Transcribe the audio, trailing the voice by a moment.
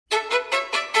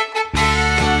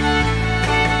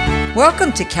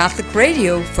Welcome to Catholic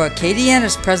Radio for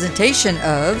Acadiana's presentation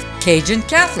of Cajun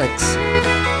Catholics.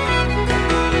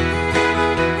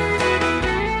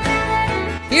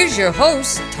 Here's your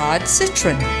host, Todd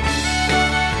Citron. In the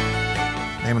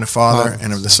name of the Father,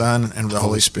 and of the Son, and of the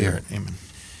Holy Spirit. Amen.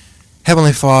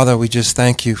 Heavenly Father, we just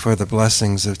thank you for the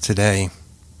blessings of today,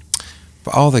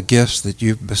 for all the gifts that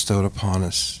you've bestowed upon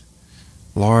us.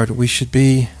 Lord, we should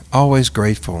be always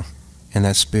grateful in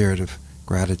that spirit of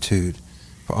gratitude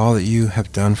for all that you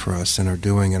have done for us and are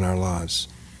doing in our lives.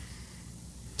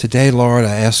 Today, Lord,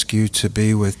 I ask you to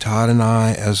be with Todd and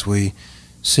I as we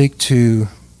seek to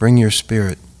bring your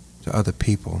spirit to other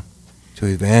people, to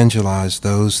evangelize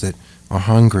those that are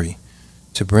hungry,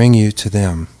 to bring you to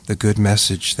them the good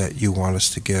message that you want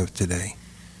us to give today.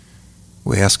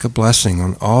 We ask a blessing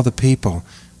on all the people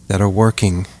that are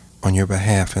working on your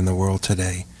behalf in the world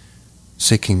today,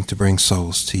 seeking to bring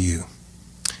souls to you.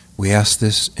 We ask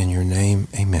this in your name.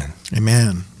 Amen.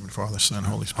 Amen. Father, Son,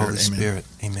 Holy Spirit. Holy Amen. Spirit.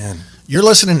 Amen. You're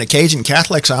listening to Cajun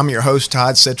Catholics. I'm your host,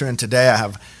 Todd Citron. Today I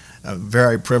have a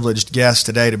very privileged guest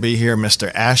today to be here,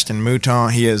 Mr. Ashton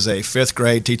Mouton. He is a fifth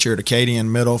grade teacher at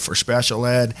Acadian Middle for special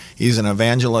ed. He's an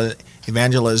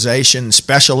evangelization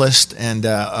specialist and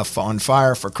on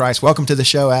fire for Christ. Welcome to the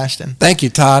show, Ashton. Thank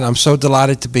you, Todd. I'm so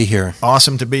delighted to be here.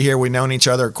 Awesome to be here. We've known each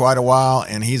other quite a while,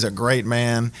 and he's a great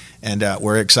man, and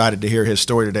we're excited to hear his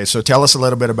story today. So tell us a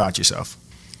little bit about yourself.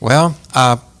 Well,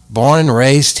 born and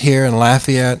raised here in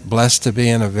Lafayette, blessed to be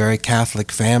in a very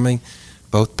Catholic family.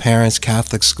 Both parents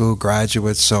Catholic school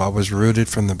graduates, so I was rooted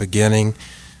from the beginning.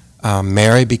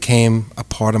 Mary became a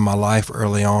part of my life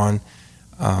early on.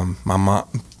 My mom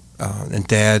and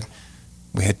dad,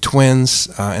 we had twins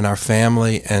in our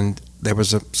family, and there was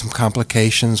some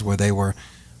complications where they were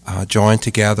joined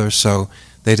together, so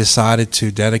they decided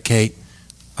to dedicate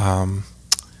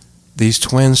these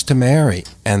twins to Mary,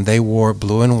 and they wore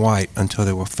blue and white until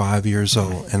they were 5 years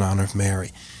old in honor of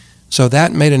Mary. So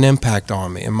that made an impact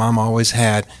on me, and Mom always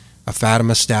had a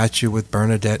Fatima statue with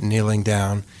Bernadette kneeling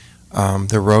down.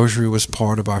 The rosary was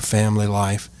part of our family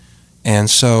life, and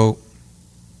so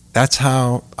that's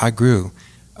how I grew.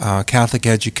 Catholic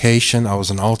education, I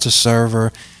was an altar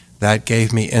server. That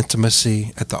gave me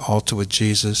intimacy at the altar with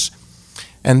Jesus.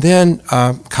 And then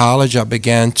college, I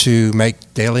began to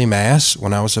make daily Mass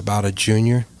when I was about a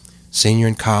senior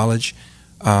in college.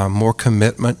 More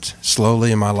commitment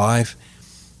slowly in my life.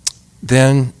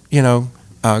 Then,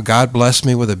 God blessed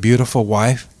me with a beautiful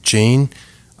wife, Jean,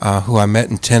 who I met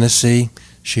in Tennessee.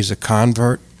 She's a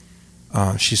convert.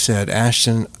 She said,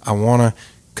 Ashton, I want to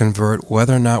convert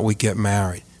whether or not we get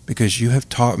married because you have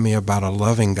taught me about a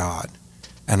loving God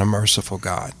and a merciful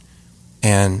God.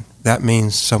 And that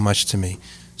means so much to me.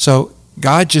 So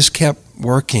God just kept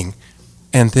working.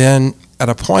 And then at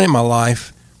a point in my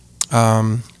life,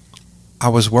 I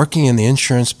was working in the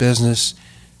insurance business,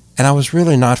 and I was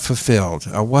really not fulfilled.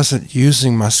 I wasn't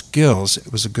using my skills.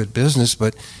 It was a good business,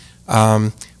 but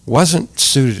wasn't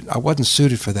suited. I wasn't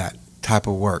suited for that type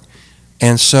of work.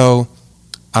 And so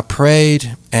I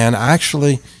prayed, and I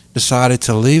actually decided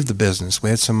to leave the business. We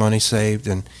had some money saved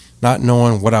and not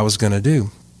knowing what I was going to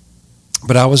do.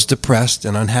 But I was depressed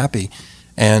and unhappy.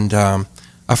 And a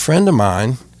friend of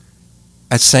mine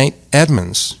at St.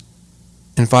 Edmunds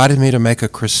invited me to make a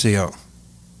Cursillo.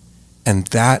 And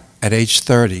that, at age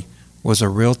 30, was a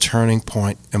real turning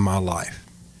point in my life.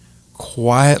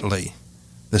 Quietly,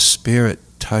 the Spirit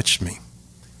touched me.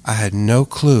 I had no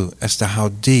clue as to how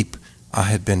deep I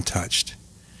had been touched.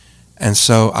 And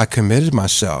so I committed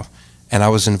myself, and I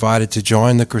was invited to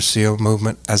join the Cursillo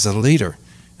movement as a leader.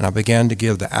 And I began to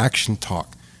give the action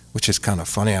talk, which is kind of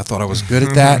funny. I thought I was good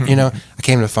at that. I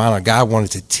came to find out God wanted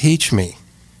to teach me.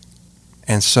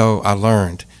 And so I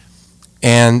learned.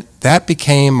 And that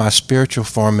became my spiritual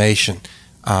formation.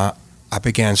 I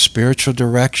began spiritual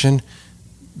direction,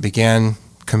 began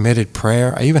committed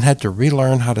prayer. I even had to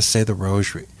relearn how to say the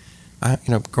rosary.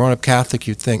 Growing up Catholic,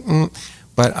 you'd think,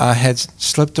 but I had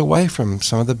slipped away from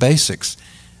some of the basics.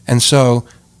 And so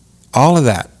all of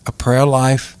that, a prayer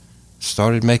life,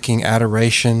 started making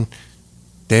adoration,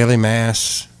 daily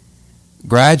Mass,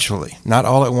 gradually, not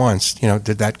all at once,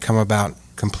 did that come about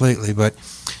completely, but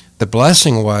the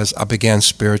blessing was I began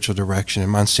spiritual direction,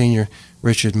 and Monsignor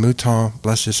Richard Mouton,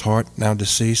 bless his heart, now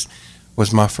deceased,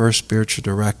 was my first spiritual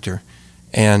director,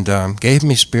 and gave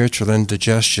me spiritual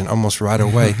indigestion almost right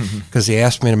away because he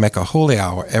asked me to make a holy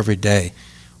hour every day.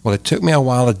 Well, it took me a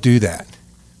while to do that,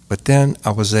 but then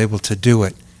I was able to do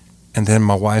it, and then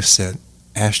my wife said,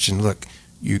 Ashton, look,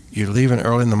 you're leaving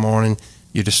early in the morning,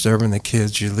 you're disturbing the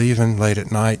kids, you're leaving late at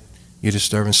night, you're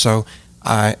disturbing. So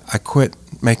I quit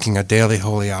making a daily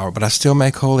holy hour, but I still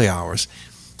make holy hours.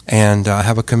 and I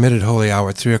have a committed holy hour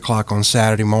at 3 o'clock on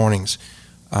Saturday mornings.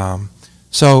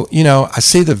 So, I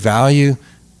see the value,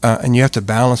 and you have to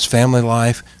balance family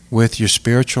life with your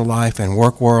spiritual life and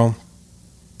work world.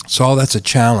 So all that's a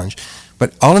challenge.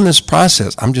 But all in this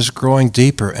process, I'm just growing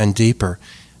deeper and deeper.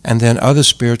 And then other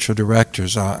spiritual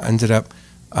directors, I ended up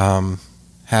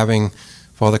having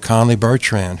Father Conley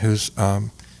Bertrand, who's a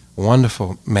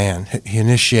wonderful man. He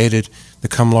initiated the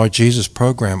Come Lord Jesus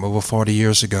program over 40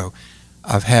 years ago.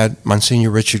 I've had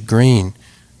Monsignor Richard Green,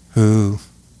 who,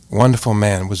 wonderful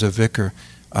man, was a vicar,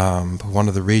 one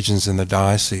of the regions in the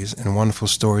diocese, and wonderful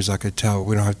stories I could tell.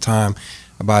 We don't have time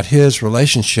about his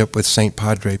relationship with St.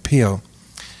 Padre Pio.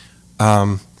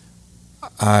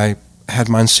 I had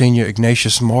Monsignor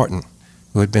Ignatius Martin,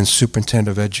 who had been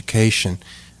superintendent of education,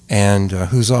 and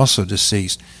who's also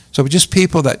deceased. So just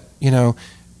people that,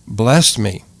 blessed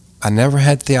me. I never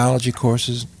had theology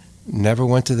courses, never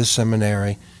went to the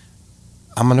seminary.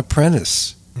 I'm an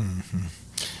apprentice. Mm-hmm.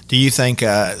 Do you think,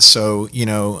 this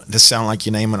sounds like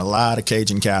you're naming a lot of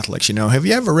Cajun Catholics, have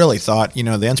you ever really thought,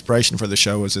 the inspiration for the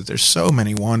show is that there's so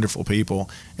many wonderful people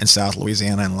in South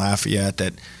Louisiana and Lafayette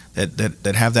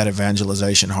that have that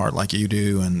evangelization heart like you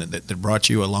do, and that brought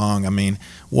you along. I mean,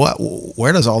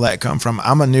 where does all that come from?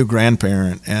 I'm a new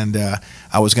grandparent, and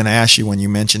I was going to ask you, when you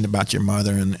mentioned about your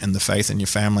mother and the faith in your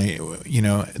family,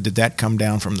 did that come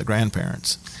down from the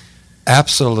grandparents?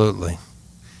 Absolutely.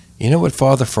 You know what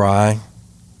Father Fry,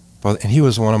 and he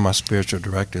was one of my spiritual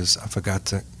directors. I forgot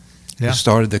to. Yeah. He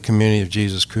started the Community of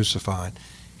Jesus Crucified.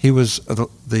 He was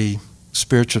the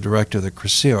spiritual director of the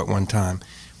Cresceo at one time.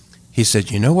 He said,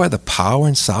 you know where the power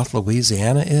in South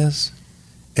Louisiana is?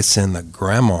 It's in the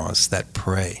grandmas that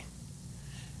pray.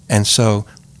 And so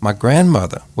my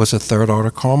grandmother was a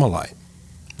third-order Carmelite.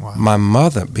 Wow. My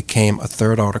mother became a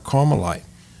third-order Carmelite.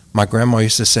 My grandma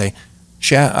used to say,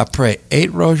 I pray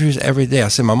 8 rosaries every day. I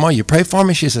said, Mama, you pray for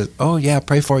me? She said, oh, yeah, I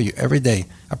pray for you every day.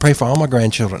 I pray for all my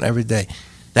grandchildren every day.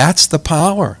 That's the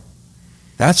power.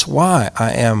 That's why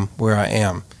I am where I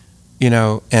am,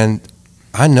 and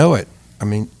I know it. I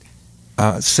mean,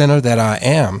 sinner that I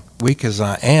am, weak as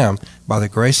I am, by the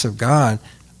grace of God,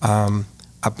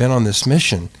 I've been on this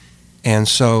mission. And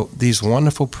so these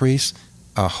wonderful priests,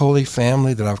 a holy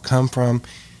family that I've come from,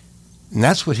 and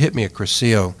that's what hit me at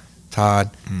Cresceo,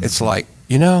 Todd. Mm-hmm. It's like,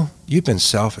 you've been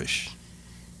selfish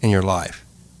in your life.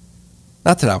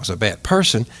 Not that I was a bad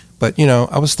person, but,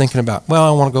 I was thinking about,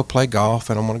 I want to go play golf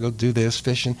and I want to go do this,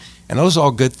 fishing. And those are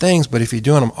all good things, but if you're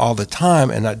doing them all the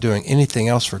time and not doing anything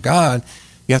else for God,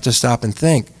 you have to stop and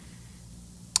think,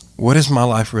 what does my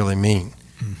life really mean?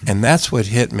 Mm-hmm. And that's what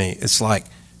hit me. It's like,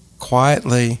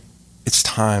 quietly, it's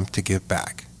time to give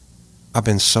back. I've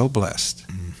been so blessed.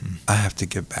 Mm-hmm. I have to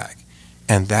give back.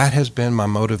 And that has been my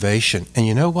motivation. And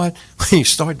you know what? When you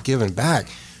start giving back,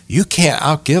 you can't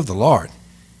outgive the Lord.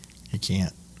 You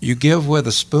can't. You give with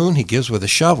a spoon, he gives with a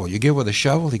shovel. You give with a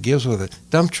shovel, he gives with a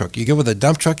dump truck. You give with a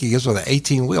dump truck, he gives with an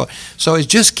 18-wheeler. So it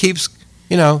just keeps,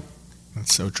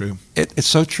 That's so true. It's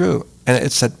so true. And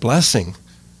it's that blessing.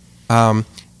 And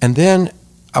then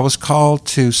I was called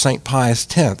to St. Pius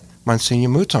X, Monsignor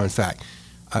Mouton, in fact.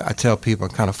 I tell people,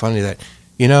 kind of funny that,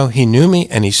 he knew me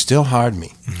and he still hired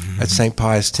me at St.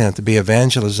 Pius X to be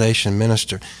evangelization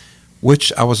minister,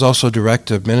 which I was also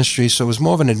director of ministry, so it was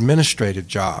more of an administrative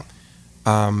job,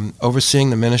 overseeing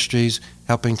the ministries,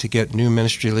 helping to get new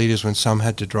ministry leaders when some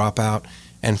had to drop out,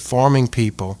 and forming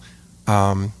people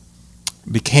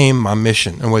became my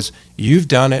mission. And was, you've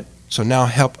done it, so now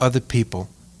help other people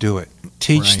do it.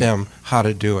 Teach them how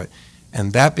to do it.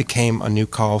 And that became a new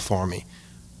call for me.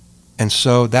 And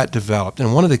so that developed.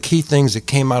 And one of the key things that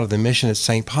came out of the mission at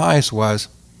St. Pius was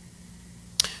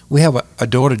we have a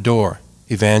door-to-door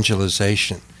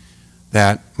evangelization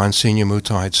that Monsignor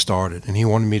Mouton had started, and he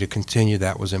wanted me to continue.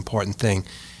 That was an important thing.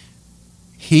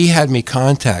 He had me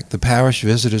contact the parish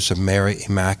visitors of Mary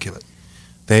Immaculate.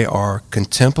 They are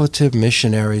contemplative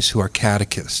missionaries who are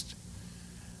catechists,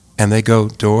 and they go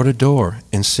door to door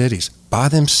in cities by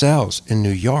themselves in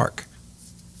New York,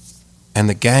 and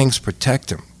the gangs protect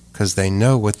them because they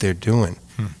know what they're doing.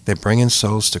 They're bringing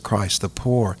souls to Christ, the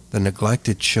poor, the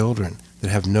neglected children that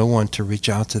have no one to reach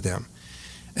out to them.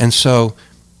 And so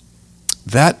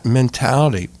that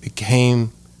mentality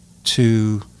became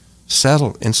to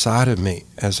settle inside of me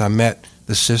as I met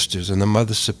the sisters, and the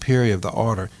Mother Superior of the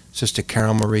order, Sister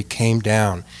Carol Marie, came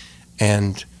down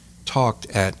and talked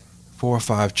at 4 or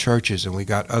 5 churches, and we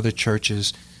got other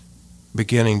churches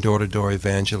beginning door-to-door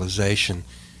evangelization.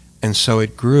 And so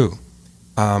it grew.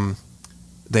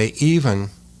 They even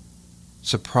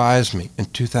surprised me in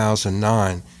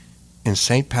 2009 in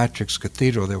St. Patrick's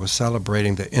Cathedral. They were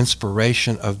celebrating the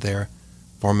inspiration of their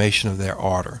formation of their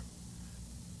order.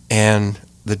 And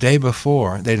the day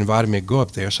before, they'd invited me to go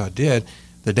up there, so I did.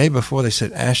 The day before, they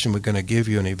said, Ashton, we're going to give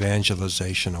you an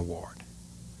evangelization award.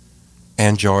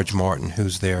 And George Martin,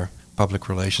 who's their public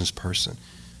relations person.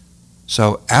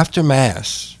 So after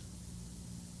Mass,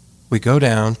 we go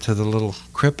down to the little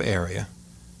crypt area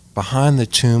behind the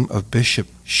tomb of Bishop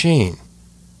Sheen.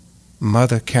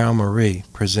 Mother Carol Marie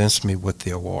presents me with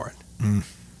the award.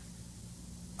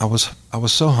 I was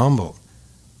so humbled.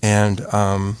 And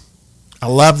I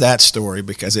love that story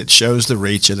because it shows the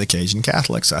reach of the Cajun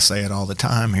Catholics. I say it all the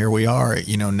time. Here we are,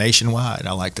 nationwide,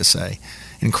 I like to say.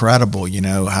 Incredible,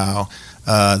 how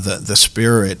the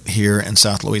spirit here in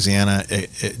South Louisiana,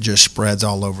 it just spreads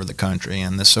all over the country.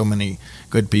 And there's so many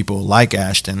good people like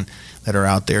Ashton that are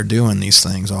out there doing these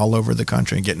things all over the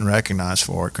country and getting recognized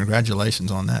for it.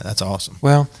 Congratulations on that. That's awesome.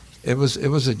 Well, it was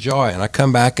a joy. And I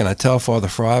come back and I tell Father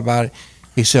Fry about it.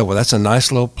 He said, well, that's a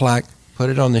nice little plaque. Put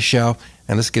it on the shelf.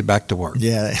 And let's get back to work.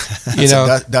 Yeah, that's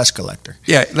a dust collector.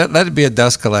 Yeah, let it be a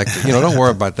dust collector. Don't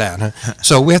worry about that. Huh?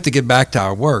 So we have to get back to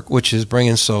our work, which is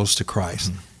bringing souls to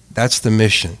Christ. Mm-hmm. That's the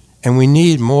mission. And we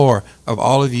need more of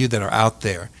all of you that are out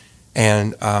there.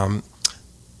 And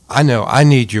I know I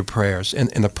need your prayers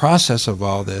in the process of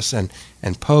all this and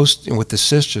post with the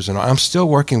sisters. And I'm still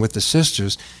working with the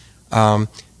sisters. And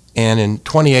in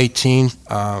 2018,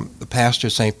 the pastor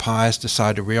of St. Pius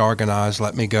decided to reorganize,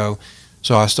 let me go.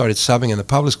 So I started subbing in the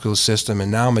public school system,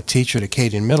 and now I'm a teacher at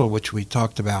Acadian Middle, which we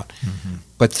talked about. Mm-hmm.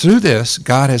 But through this,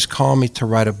 God has called me to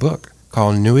write a book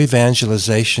called New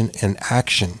Evangelization in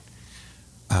Action.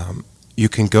 You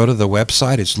can go to the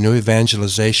website. It's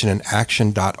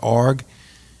newevangelizationinaction.org.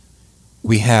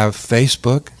 We have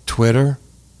Facebook, Twitter,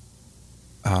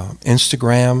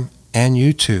 Instagram, and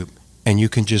YouTube. And you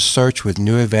can just search with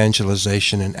New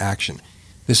Evangelization in Action.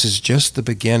 This is just the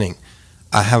beginning.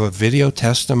 I have a video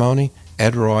testimony.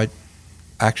 Ed Roy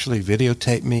actually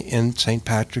videotaped me in St.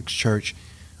 Patrick's Church,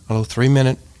 a little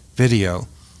 3-minute video.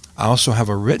 I also have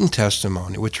a written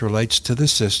testimony which relates to the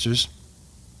sisters.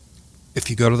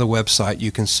 If you go to the website,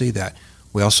 you can see that.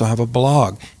 We also have a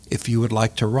blog if you would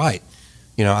like to write.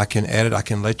 I can edit, I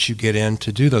can let you get in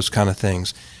to do those kind of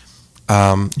things.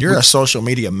 You're a social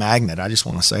media magnet. I just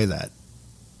want to say that.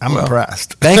 I'm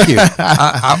impressed. Thank you.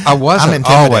 I wasn't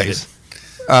always.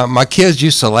 My kids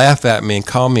used to laugh at me and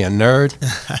call me a nerd.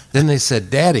 Then they said,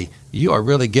 Daddy, you are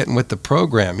really getting with the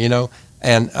program,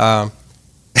 And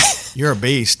you're a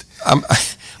beast.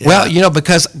 Well,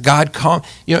 because God called,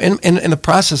 in the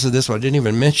process of this, what I didn't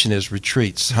even mention is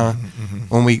retreats, huh?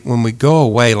 Mm-hmm. When we go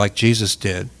away like Jesus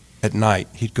did at night,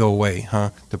 he'd go away,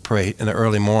 to pray in the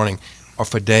early morning, or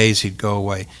for days he'd go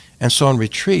away. And so on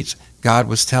retreats, God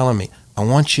was telling me, I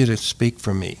want you to speak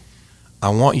for me. I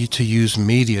want you to use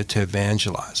media to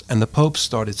evangelize. And the Pope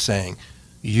started saying,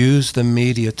 use the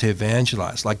media to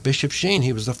evangelize. Like Bishop Sheen,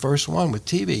 he was the first one with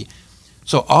TV.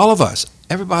 So all of us,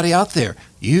 everybody out there,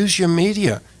 use your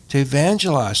media to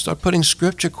evangelize. Start putting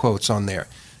scripture quotes on there.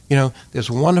 There's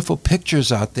wonderful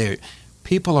pictures out there.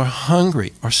 People are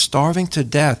hungry or starving to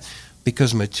death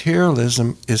because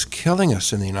materialism is killing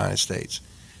us in the United States.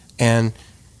 And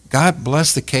God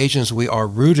bless the Cajuns, we are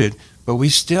rooted, but we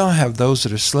still have those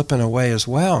that are slipping away as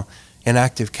well,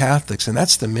 inactive Catholics. And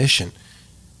that's the mission,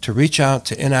 to reach out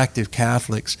to inactive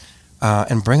Catholics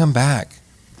and bring them back.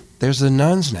 There's the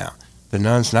nuns now. The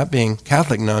nuns not being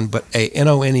Catholic nun, but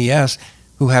NONES,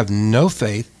 who have no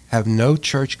faith, have no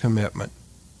church commitment.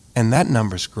 And that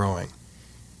number's growing.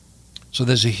 So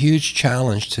there's a huge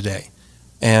challenge today.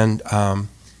 And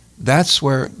that's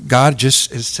where God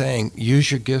just is saying,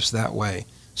 use your gifts that way.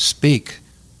 Speak,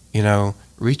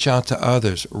 reach out to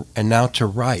others, and now to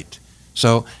write.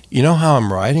 So how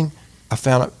I'm writing? I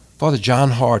found out Father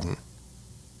John Hardin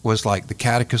was like the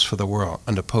catechist for the world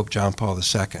under Pope John Paul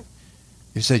II.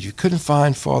 He said, you couldn't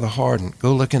find Father Hardin,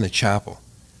 go look in the chapel.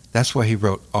 That's where he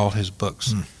wrote all his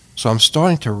books. So I'm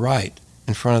starting to write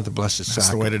in front of the Blessed Sacrament. That's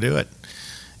the way to do it.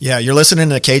 Yeah, you're listening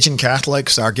to Cajun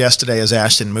Catholics. Our guest today is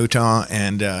Ashton Mouton,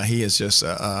 and he is just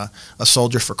a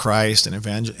soldier for Christ and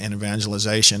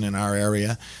evangelization in our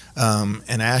area.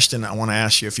 And Ashton, I want to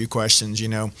ask you a few questions.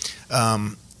 You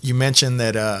mentioned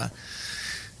that,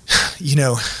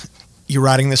 you're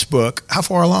writing this book. How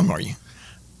far along are you?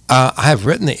 I have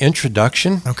written the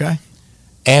introduction. Okay.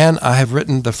 And I have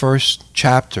written the first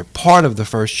chapter, part of the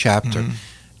first chapter. Mm-hmm.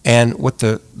 And what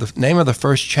the name of the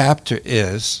first chapter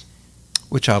is,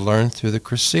 which I learned through the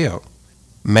Crucio,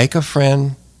 make a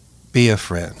friend, be a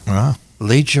friend. Wow.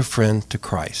 Lead your friend to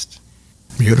Christ.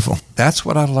 Beautiful. That's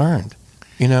what I learned.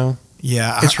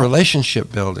 Yeah. It's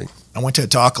relationship building. I went to a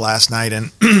talk last night,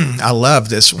 and I love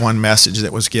this one message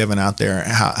that was given out there,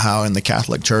 how in the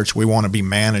Catholic Church we want to be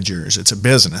managers. It's a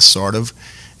business, sort of,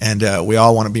 and we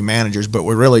all want to be managers, but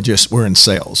we're in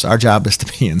sales. Our job is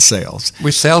to be in sales.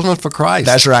 We're salesmen for Christ.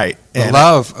 That's right. The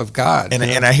love of God.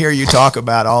 And I hear you talk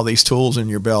about all these tools in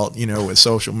your belt, with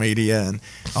social media and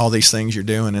all these things you're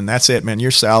doing, and that's it, man. You're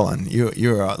selling. You're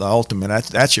the ultimate.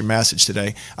 That's your message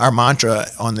today. Our mantra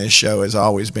on this show has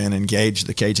always been engage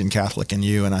the Cajun Catholic in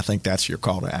you, and I think that's your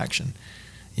call to action.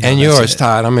 And yours,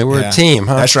 Todd. I mean, we're a team,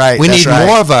 huh? That's right. We need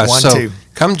more of us. One, so two.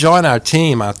 Come join our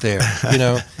team out there,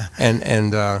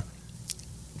 and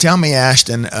tell me,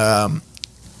 Ashton,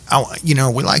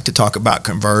 we like to talk about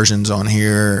conversions on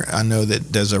here. I know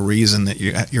that there's a reason that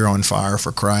you're on fire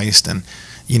for Christ, and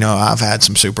I've had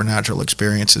some supernatural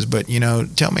experiences, but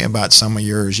tell me about some of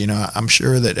yours. I'm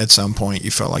sure that at some point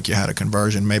you felt like you had a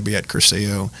conversion, maybe at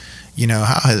Cursillo.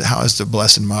 How has the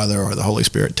Blessed Mother or the Holy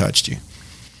Spirit touched you?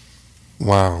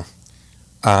 Wow,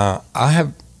 I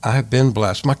have been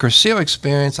blessed. My Cursillo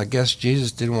experience, I guess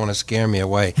Jesus didn't want to scare me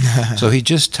away, so he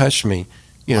just touched me,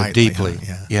 lightly, deeply,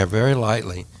 huh? Yeah, very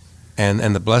lightly.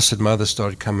 And the Blessed Mother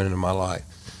started coming into my life.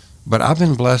 But I've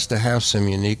been blessed to have some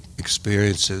unique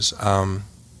experiences.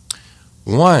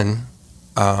 One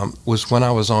was when I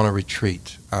was on a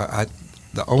retreat.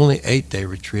 The only 8-day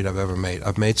retreat I've ever made.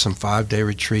 I've made some 5-day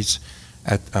retreats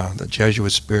at the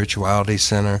Jesuit Spirituality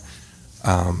Center.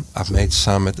 I've made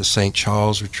some at the St.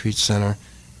 Charles Retreat Center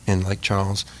in Lake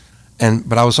Charles.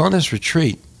 But I was on this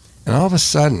retreat, and all of a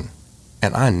sudden,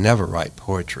 and I never write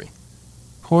poetry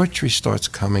starts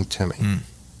coming to me.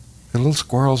 The little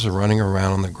squirrels are running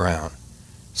around on the ground.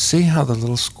 See how the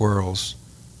little squirrels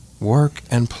work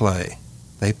and play.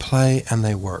 They play and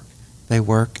they work. They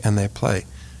work and they play.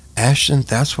 Ashton,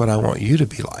 that's what I want you to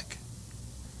be like.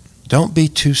 Don't be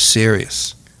too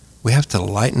serious. We have to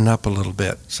lighten up a little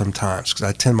bit sometimes, because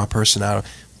I tend my personality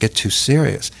to get too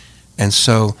serious. And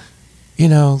so,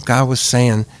 God was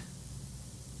saying,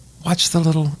 watch the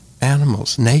little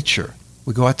animals, nature.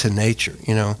 We go out to nature,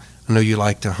 I know you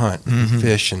like to hunt and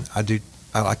fish, and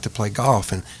I like to play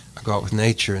golf, and I go out with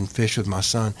nature and fish with my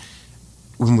son.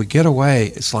 When we get away,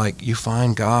 it's like you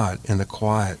find God in the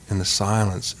quiet, in the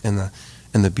silence, in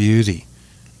the beauty.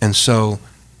 And so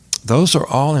those are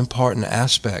all important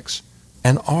aspects.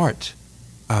 And art,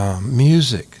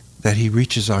 music, that he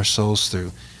reaches our souls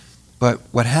through. But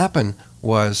what happened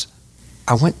was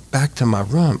I went back to my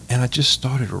room and I just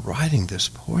started writing this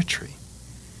poetry.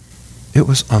 It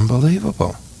was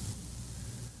unbelievable.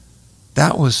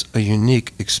 That was a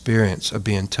unique experience of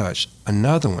being touched.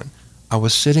 Another one, I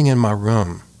was sitting in my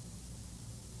room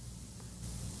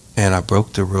and I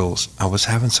broke the rules. I was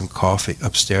having some coffee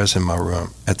upstairs in my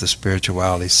room at the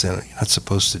Spirituality Center. You're not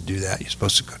supposed to do that. You're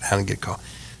supposed to go down and get coffee.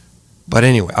 But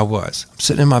anyway, I'm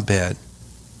sitting in my bed,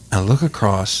 and I look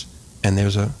across, and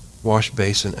there's a wash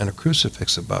basin and a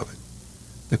crucifix above it.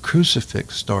 The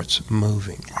crucifix starts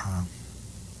moving.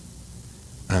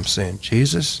 And I'm saying,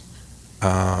 Jesus,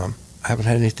 I haven't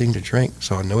had anything to drink,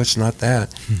 so I know it's not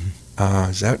that.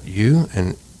 Is that you?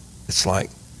 And it's like,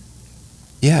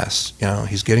 yes,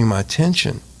 he's getting my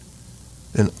attention.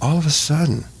 Then all of a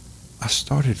sudden, I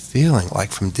started feeling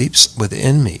like from deep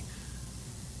within me,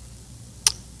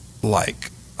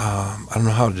 like, I don't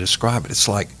know how to describe it. It's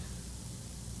like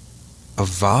a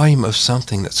volume of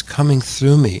something that's coming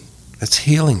through me, that's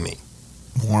healing me.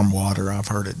 Warm water, I've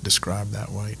heard it described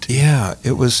that way too. Yeah,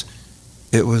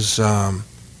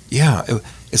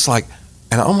 it's like,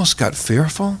 and I almost got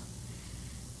fearful.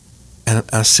 And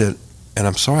I said, and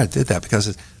I'm sorry I did that,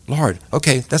 because Lord,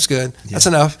 okay, that's good. Yeah. That's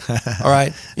enough. All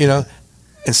right.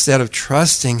 Instead of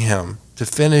trusting him to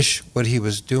finish what he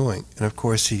was doing. And of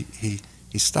course he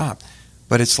stopped.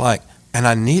 But it's like, and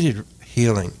I needed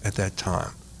healing at that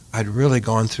time. I'd really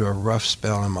gone through a rough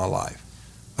spell in my life.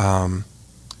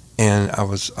 And I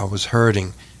was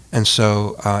hurting. And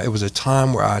so it was a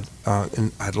time where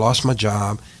I'd lost my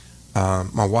job.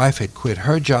 My wife had quit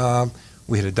her job.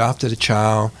 We had adopted a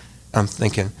child. I'm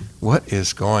thinking, what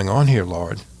is going on here,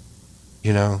 Lord?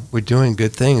 We're doing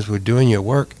good things. We're doing your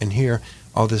work, and here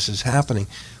all this is happening.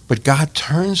 But God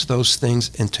turns those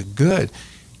things into good.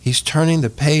 He's turning the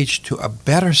page to a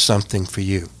better something for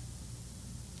you.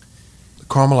 The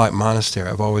Carmelite Monastery,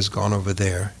 I've always gone over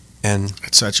there. And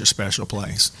it's such a special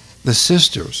place. The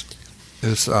sisters,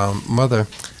 this mother,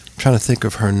 I'm trying to think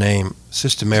of her name,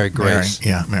 Sister Mary Grace.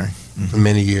 Mary. For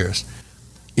many years.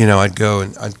 I'd go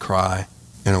and I'd cry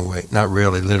in a way, not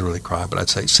really literally cry, but I'd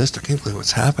say, Sister, I can't believe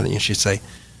what's happening. And she'd say,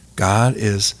 God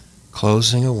is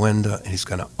closing a window and he's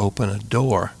going to open a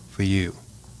door for you.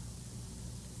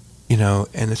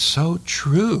 And it's so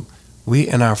true. we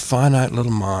in our finite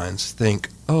little minds think,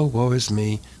 oh, woe is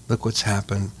me, look what's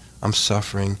happened, I'm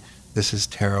suffering, this is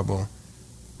terrible.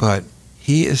 But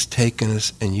he is taking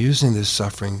us and using this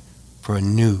suffering for a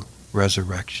new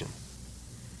resurrection.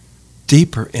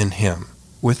 Deeper in him,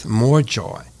 with more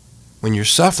joy. When you're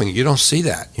suffering, you don't see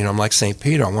that. I'm like St.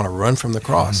 Peter, I want to run from the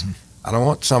cross. Mm-hmm. I don't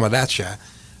want some of that shit.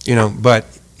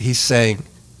 But he's saying,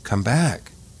 come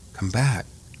back, come back.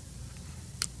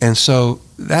 And so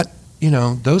that,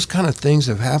 those kind of things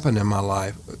have happened in my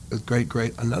life.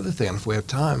 Great. Another thing, if we have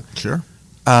time. Sure.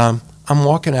 I'm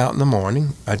walking out in the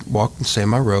morning. I'd walk and say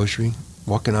my rosary,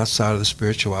 walking outside of the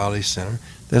Spirituality Center.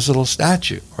 There's a little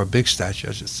statue, or a big statue,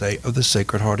 I should say, of the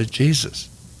Sacred Heart of Jesus.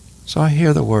 So I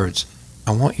hear the words,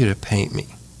 I want you to paint me.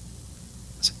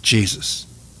 I said, Jesus,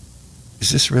 is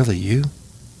this really you?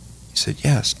 He said,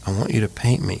 yes, I want you to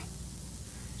paint me.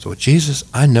 So Jesus,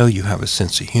 I know you have a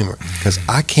sense of humor, because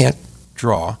I can't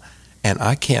draw and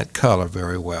I can't color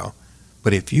very well.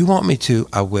 But if you want me to,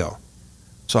 I will.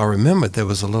 So I remembered there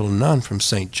was a little nun from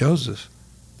St. Joseph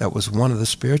that was one of the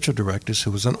spiritual directors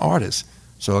who was an artist.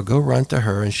 So I go run to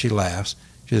her and she laughs.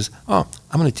 She says, oh,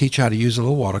 I'm going to teach you how to use a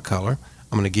little watercolor.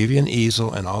 I'm going to give you an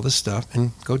easel and all this stuff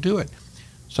and go do it.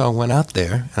 So I went out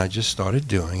there and I just started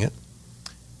doing it.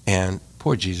 And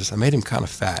poor Jesus, I made him kind of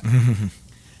fat.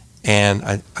 And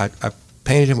I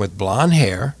painted him with blonde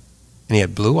hair and he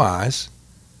had blue eyes.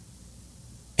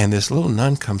 And this little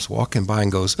nun comes walking by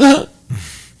and goes, ah!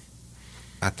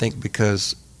 I think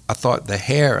because I thought the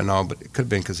hair and all, but it could have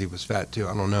been because he was fat too.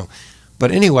 I don't know.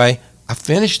 But anyway, I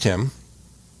finished him.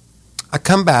 I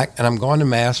come back and I'm going to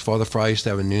Mass. Father Fry used to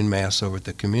have a noon Mass over at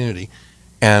the community.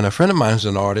 And a friend of mine who's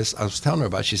an artist, I was telling her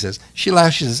about it, she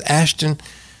laughs, she says, Ashton,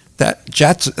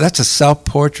 that's a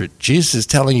self-portrait. Jesus is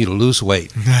telling you to lose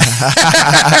weight.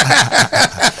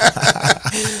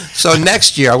 So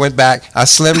next year I went back, I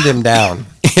slimmed him down,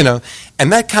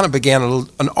 and that kind of began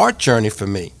an art journey for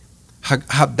me.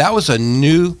 How that was a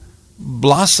new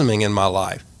blossoming in my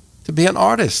life, to be an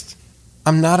artist.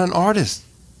 I'm not an artist,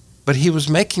 but he was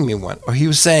making me one. Or he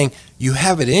was saying, you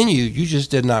have it in you, you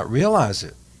just did not realize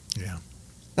it. Yeah.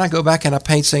 Then I go back and I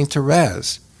paint St.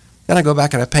 Therese. Then I go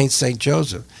back and I paint St.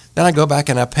 Joseph. Then I go back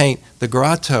and I paint the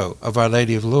grotto of Our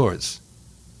Lady of Lourdes.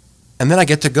 And then I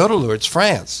get to go to Lourdes,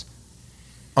 France,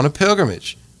 on a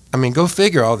pilgrimage. I mean, go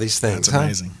figure all these things.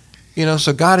 That's amazing.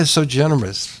 So God is so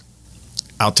generous.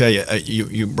 I'll tell you,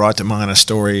 you brought to mind a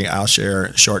story. I'll share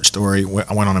a short story.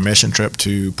 I went on a mission trip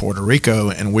to Puerto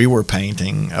Rico, and we were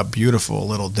painting a beautiful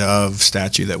little dove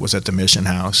statue that was at the mission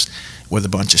house with a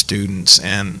bunch of students,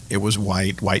 and it was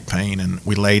white paint, and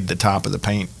we laid the top of the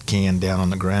paint can down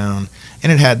on the ground,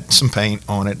 and it had some paint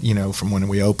on it, from when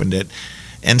we opened it.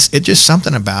 And it just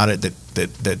something about it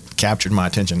that captured my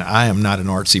attention. I am not an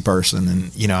artsy person,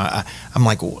 and I'm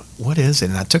like, what is it?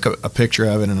 And I took a picture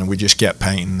of it, and we just kept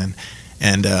painting.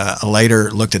 And I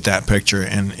later looked at that picture,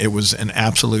 and it was an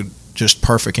absolute, just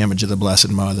perfect image of the Blessed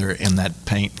Mother in that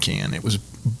paint can. It was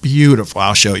beautiful.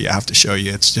 I'll show you. I have to show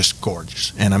you. It's just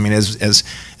gorgeous. And I mean, as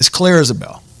clear as a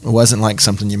bell. It wasn't like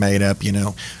something you made up,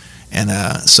 And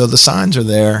so the signs are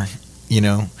there,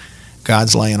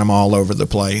 God's laying them all over the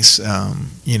place.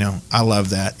 I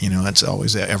love that. It's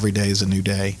always every day is a new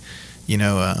day.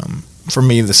 For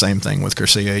me, the same thing with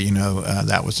Cursillo.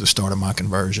 That was the start of my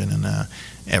conversion, and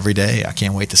every day I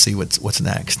can't wait to see what's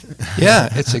next. Yeah,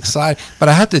 it's exciting. But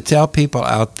I have to tell people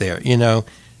out there,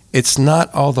 it's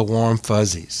not all the warm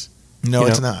fuzzies. No,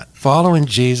 it's not. Following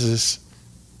Jesus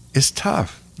is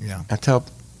tough. Yeah. I tell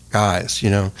guys,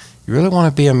 you really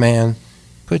want to be a man,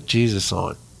 put Jesus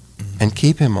on and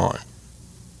keep him on.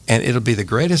 And it'll be the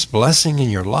greatest blessing in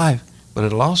your life, but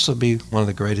it'll also be one of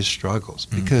the greatest struggles,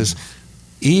 because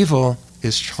evil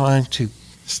is trying to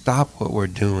stop what we're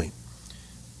doing.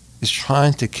 It's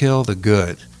trying to kill the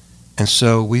good. And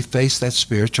so we face that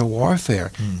spiritual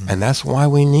warfare. And that's why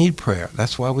we need prayer.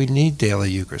 That's why we need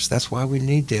daily Eucharist. That's why we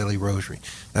need daily rosary.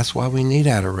 That's why we need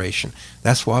adoration.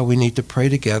 That's why we need to pray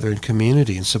together in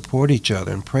community and support each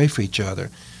other and pray for each other,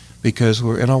 because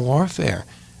we're in a warfare.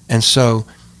 And so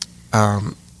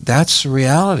that's the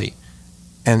reality.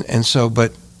 And so,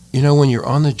 but when you're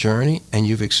on the journey and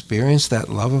you've experienced that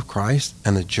love of Christ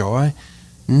and the joy,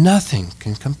 nothing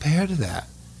can compare to that.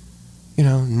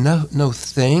 No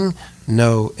thing,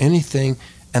 no anything.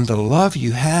 And the love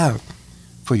you have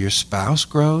for your spouse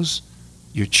grows,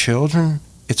 your children,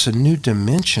 it's a new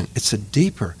dimension. It's a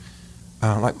deeper,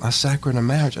 like my sacrament of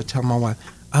marriage, I tell my wife,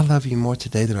 I love you more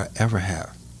today than I ever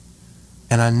have.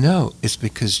 And I know it's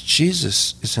because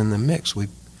Jesus is in the mix. Right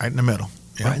in the middle.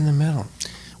 Yeah. Right in the middle.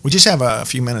 We just have a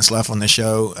few minutes left on the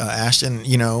show. Ashton,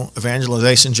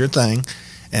 evangelization's your thing.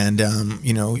 And,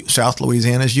 South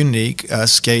Louisiana is unique.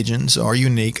 Us Cajuns are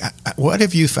unique. What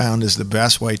have you found is the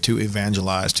best way to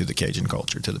evangelize to the Cajun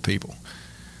culture, to the people?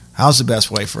 How's the best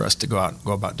way for us to go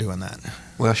about doing that?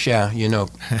 Well,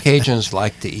 Cajuns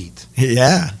like to eat.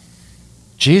 Yeah.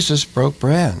 Jesus broke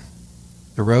bread.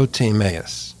 The road to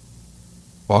Emmaus.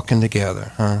 Walking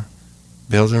together,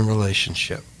 building a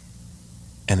relationship.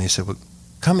 And they said, well,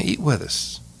 come eat with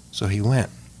us. So he went.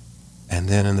 And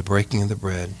then in the breaking of the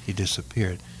bread, he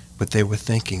disappeared. But they were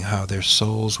thinking how their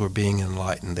souls were being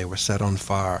enlightened. They were set on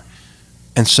fire.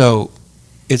 And so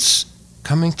it's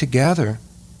coming together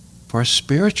for a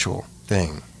spiritual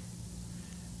thing.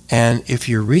 And if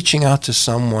you're reaching out to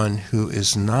someone who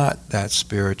is not that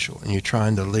spiritual and you're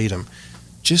trying to lead them,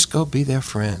 just go be their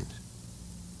friend.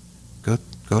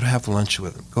 Go to have lunch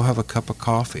with them. Go have a cup of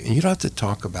coffee. And you don't have to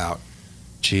talk about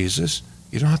Jesus.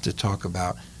 You don't have to talk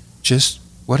about just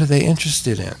what are they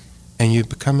interested in. And you're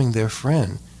becoming their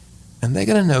friend. And they're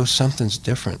going to know something's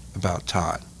different about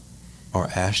Todd or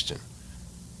Ashton.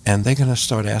 And they're going to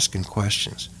start asking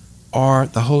questions. Or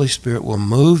the Holy Spirit will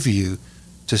move you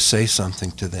to say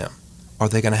something to them. Or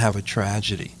they're going to have a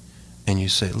tragedy. And you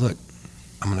say, look,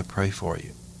 I'm going to pray for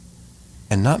you.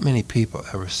 And not many people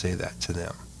ever say that to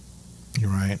them. You're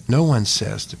right. No one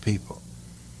says to people,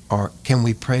 or can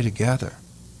we pray together?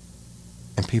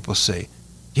 And people say,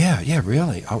 yeah,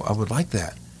 really, I would like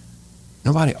that.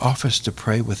 Nobody offers to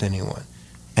pray with anyone.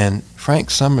 And Frank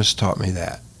Summers taught me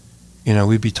that.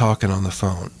 We'd be talking on the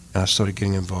phone, and I started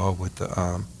getting involved with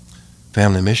the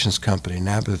Family Missions Company in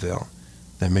Abbeville,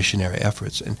 their missionary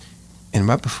efforts. And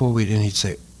right before we'd end, he'd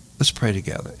say, let's pray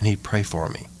together. And he'd pray for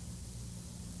me.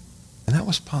 And that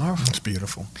was powerful. It's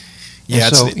beautiful. Yeah.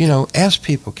 And so, ask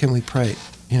people, can we pray?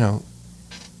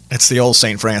 It's the old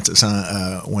St. Francis,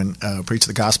 when preach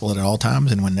the gospel at all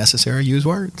times and when necessary, use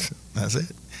words. That's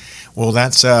it. Well,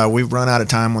 we've run out of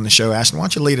time on the show. Ashton, why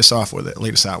don't you lead us out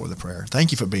with a prayer?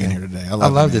 Thank you for being here today. I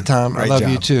love it, Tom. Great I love job.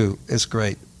 you too. It's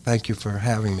great. Thank you for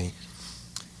having me.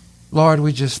 Lord,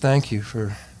 we just thank you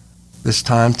for this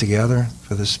time together,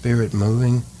 for the Spirit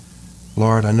moving.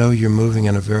 Lord, I know you're moving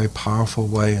in a very powerful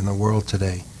way in the world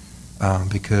today,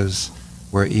 because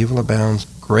where evil abounds,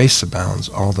 grace abounds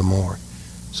all the more.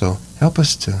 So help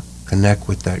us to connect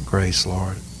with that grace,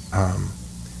 Lord.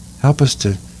 Help us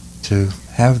to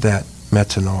have that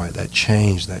metanoia, that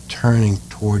change, that turning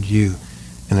toward you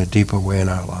in a deeper way in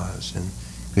our lives. And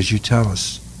because you tell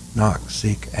us, knock,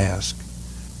 seek, ask.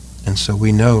 And so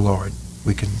we know, Lord,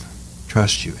 we can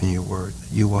trust you in your word.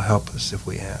 You will help us if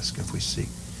we ask, if we seek.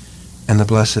 And the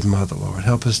Blessed Mother, Lord,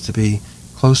 help us to be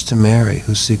close to Mary,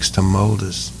 who seeks to mold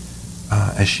us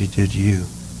as she did you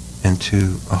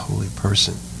into a holy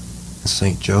person. And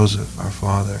St. Joseph, our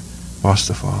father,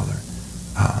 foster father,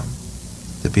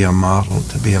 to be a model,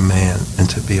 to be a man, and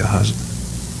to be a husband.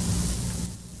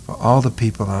 For all the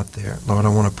people out there, Lord, I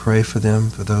want to pray for them,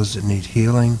 for those that need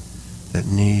healing, that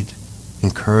need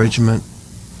encouragement,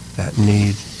 that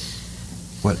need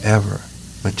whatever,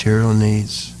 material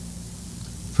needs,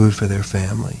 food for their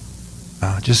family.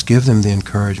 Just give them the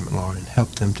encouragement, Lord, and help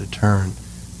them to turn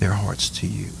their hearts to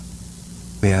you.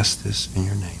 We ask this in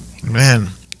your name. Amen.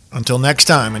 Until next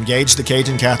time, engage the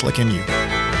Cajun Catholic in you.